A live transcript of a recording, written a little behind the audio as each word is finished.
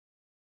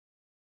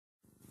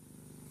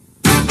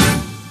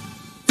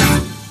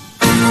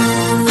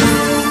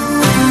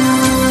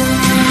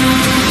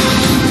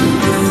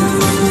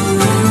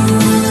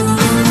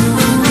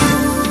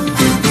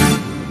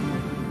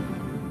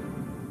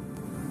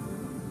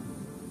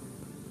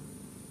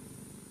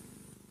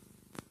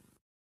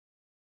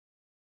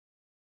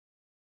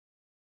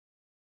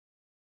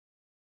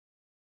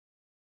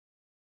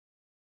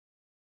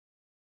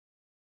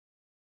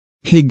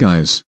Hey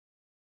guys,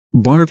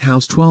 Bart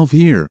House 12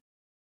 here.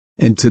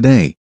 And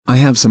today, I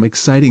have some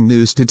exciting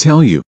news to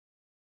tell you.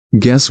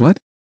 Guess what?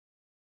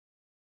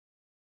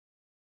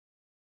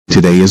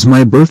 Today is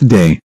my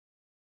birthday.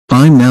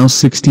 I'm now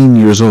 16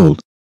 years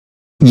old.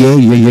 Yay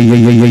yay yay yay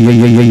yay yay yay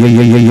yay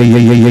yay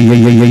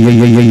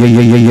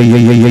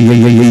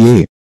yay yay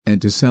yay.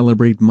 And to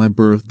celebrate my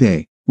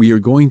birthday, we are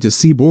going to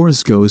see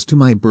Boris Goes to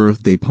My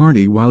Birthday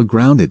Party while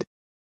grounded.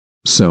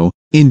 So,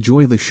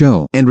 enjoy the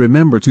show and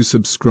remember to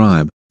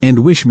subscribe, and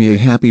wish me a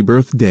happy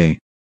birthday.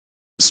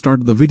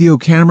 Start the video,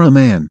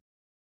 cameraman.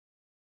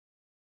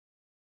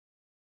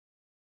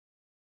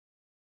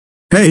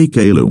 Hey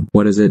Kalu.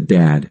 What is it,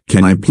 Dad?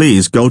 Can I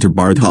please go to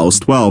Bart House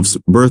 12's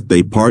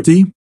birthday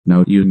party?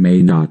 No, you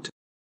may not.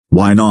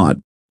 Why not?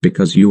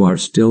 Because you are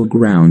still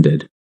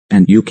grounded.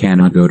 And you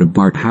cannot go to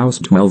Bart House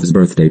 12's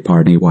birthday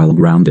party while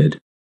grounded.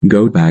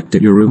 Go back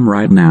to your room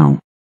right now.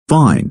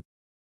 Fine.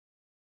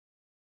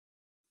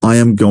 I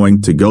am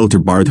going to go to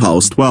Bart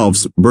House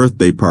 12's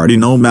birthday party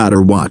no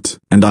matter what,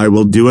 and I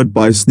will do it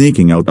by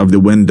sneaking out of the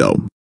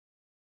window.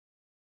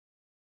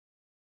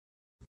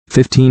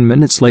 15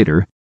 minutes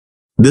later.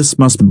 This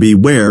must be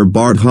where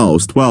Bart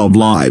House 12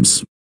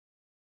 lives.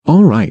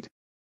 Alright.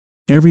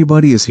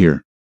 Everybody is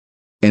here.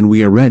 And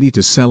we are ready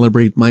to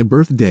celebrate my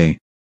birthday.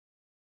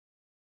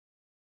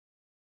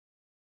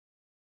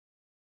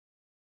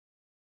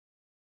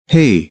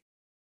 Hey,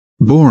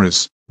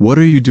 Boris, what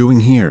are you doing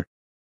here?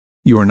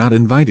 You are not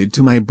invited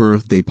to my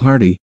birthday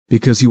party,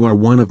 because you are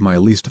one of my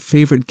least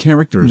favorite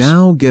characters.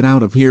 Now get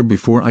out of here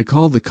before I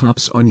call the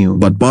cops on you.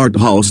 But Bart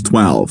House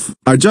 12,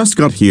 I just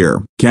got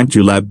here. Can't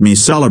you let me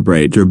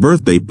celebrate your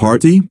birthday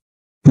party?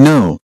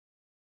 No.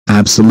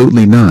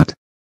 Absolutely not.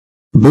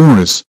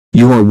 Boris,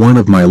 you are one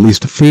of my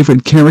least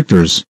favorite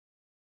characters.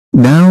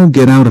 Now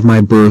get out of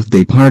my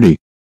birthday party.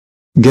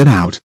 Get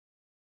out.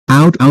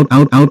 Out out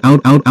out out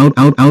out out out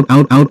out out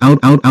out out out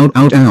out out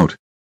out out.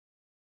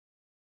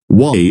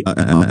 Why?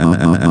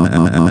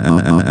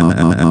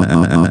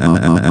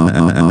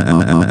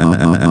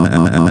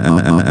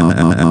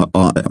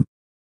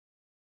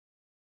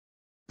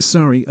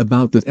 Sorry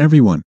about that,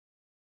 everyone.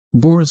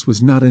 Boris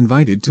was not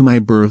invited to my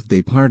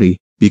birthday party,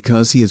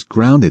 because he is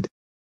grounded.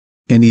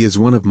 And he is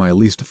one of my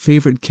least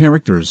favorite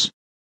characters.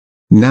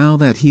 Now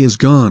that he is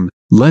gone,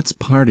 let's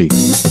party.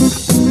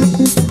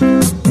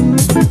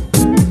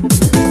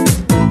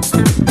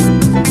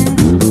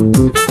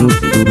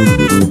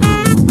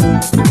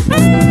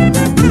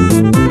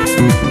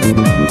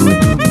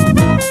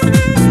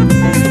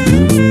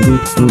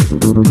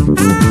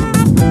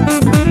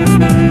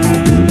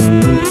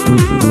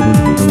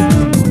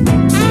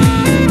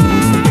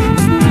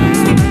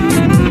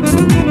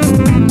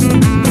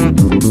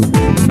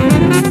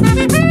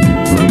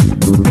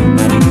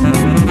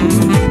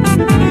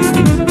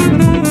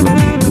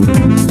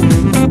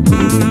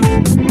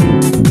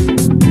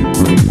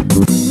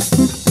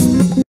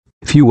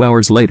 Few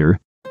hours later.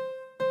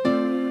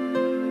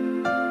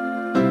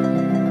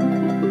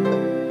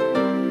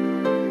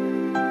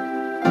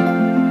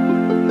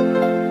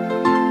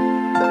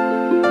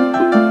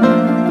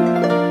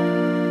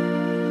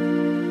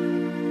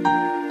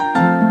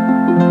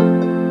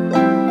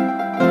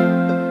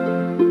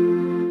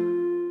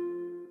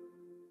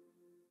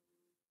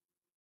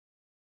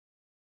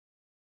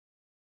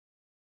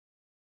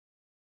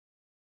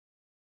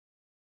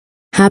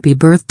 Happy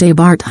birthday,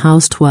 Bart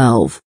House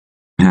 12.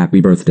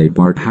 Happy birthday,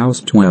 Bart House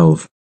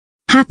 12.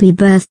 Happy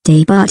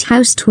birthday, Bart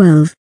House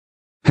 12.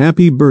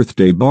 Happy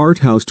birthday, Bart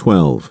House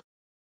 12.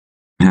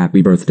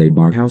 Happy birthday,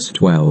 Bart House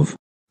 12.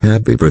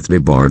 Happy birthday,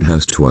 Bart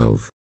House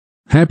 12.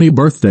 Happy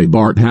birthday,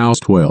 Bart House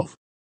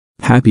 12.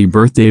 Happy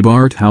birthday,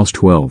 Bart House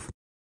 12.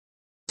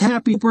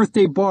 Happy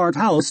birthday, Bart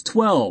House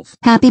 12.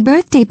 Happy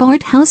birthday,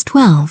 Bart House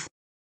 12.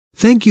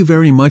 Thank you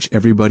very much,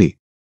 everybody.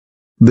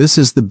 This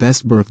is the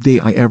best birthday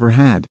I ever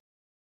had.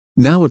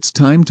 Now it's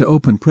time to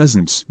open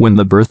presents. When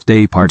the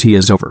birthday party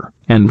is over,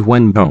 and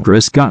when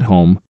Boris got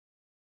home.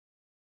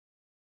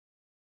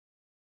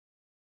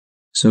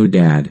 So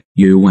Dad,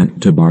 you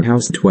went to Bart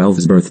House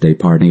 12's birthday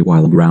party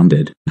while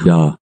grounded,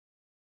 duh.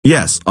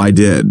 Yes, I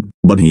did,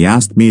 but he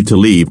asked me to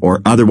leave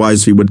or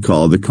otherwise he would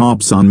call the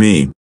cops on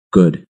me.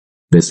 Good.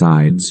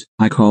 Besides,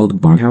 I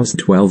called Bart House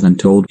 12 and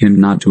told him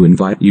not to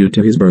invite you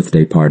to his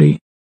birthday party.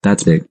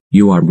 That's it,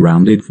 you are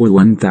grounded for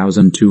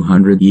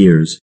 1,200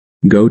 years.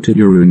 Go to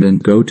your room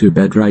and go to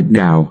bed right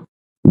now.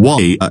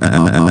 Why?